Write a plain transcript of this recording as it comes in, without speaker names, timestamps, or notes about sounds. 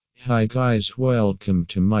Hi guys, welcome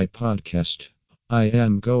to my podcast. I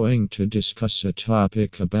am going to discuss a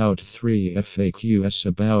topic about 3 FAQs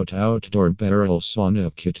about outdoor barrel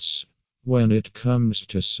sauna kits. When it comes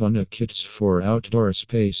to sauna kits for outdoor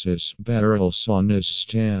spaces, barrel saunas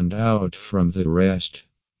stand out from the rest.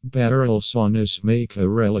 Barrel saunas make a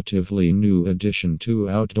relatively new addition to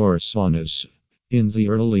outdoor saunas. In the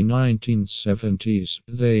early 1970s,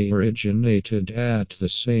 they originated at the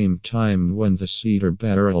same time when the cedar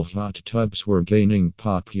barrel hot tubs were gaining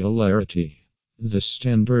popularity. The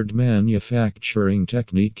standard manufacturing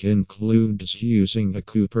technique includes using a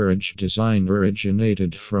cooperage design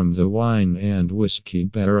originated from the wine and whiskey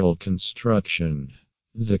barrel construction.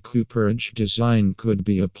 The cooperage design could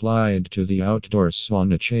be applied to the outdoor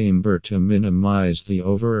sauna chamber to minimize the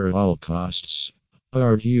overall costs.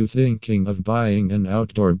 Are you thinking of buying an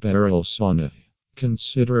outdoor barrel sauna?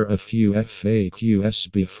 Consider a few FAQs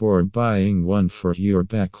before buying one for your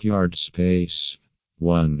backyard space.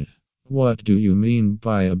 1. What do you mean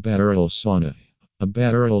by a barrel sauna? A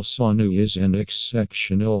barrel sauna is an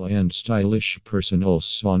exceptional and stylish personal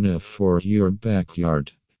sauna for your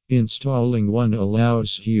backyard. Installing one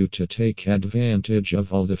allows you to take advantage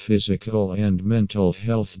of all the physical and mental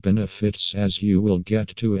health benefits, as you will get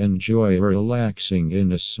to enjoy relaxing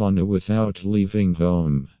in a sauna without leaving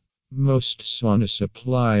home. Most sauna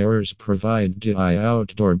suppliers provide DI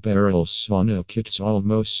outdoor barrel sauna kits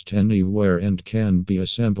almost anywhere and can be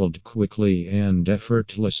assembled quickly and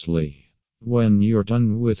effortlessly. When you're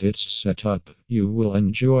done with its setup, you will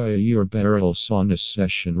enjoy your barrel sauna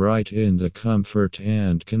session right in the comfort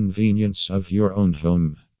and convenience of your own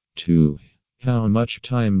home. 2. How much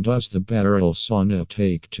time does the barrel sauna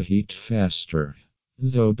take to heat faster?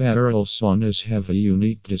 Though barrel saunas have a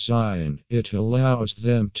unique design, it allows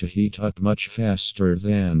them to heat up much faster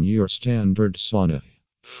than your standard sauna.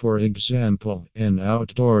 For example, an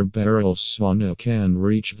outdoor barrel sauna can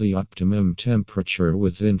reach the optimum temperature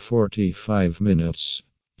within 45 minutes.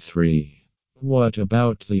 3. What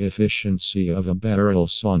about the efficiency of a barrel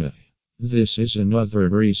sauna? This is another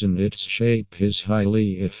reason its shape is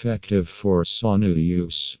highly effective for sauna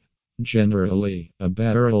use. Generally, a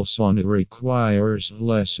barrel sauna requires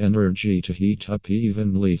less energy to heat up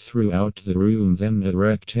evenly throughout the room than a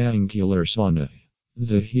rectangular sauna.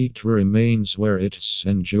 The heat remains where it's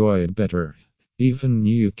enjoyed better. Even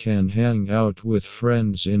you can hang out with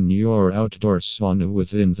friends in your outdoor sauna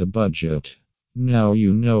within the budget. Now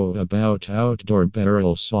you know about outdoor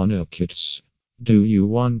barrel sauna kits. Do you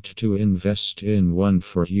want to invest in one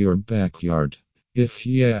for your backyard? If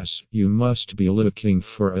yes, you must be looking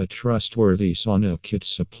for a trustworthy sauna kit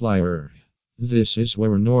supplier. This is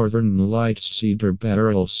where Northern Lights Cedar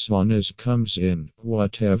Barrel Saunas comes in.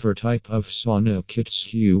 Whatever type of sauna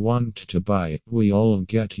kits you want to buy, we'll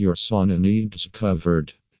get your sauna needs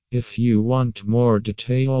covered. If you want more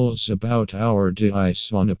details about our DI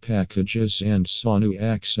sauna packages and sauna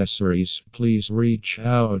accessories, please reach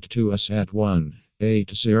out to us at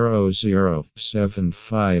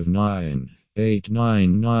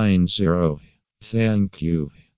 1-800-759-8990. Thank you.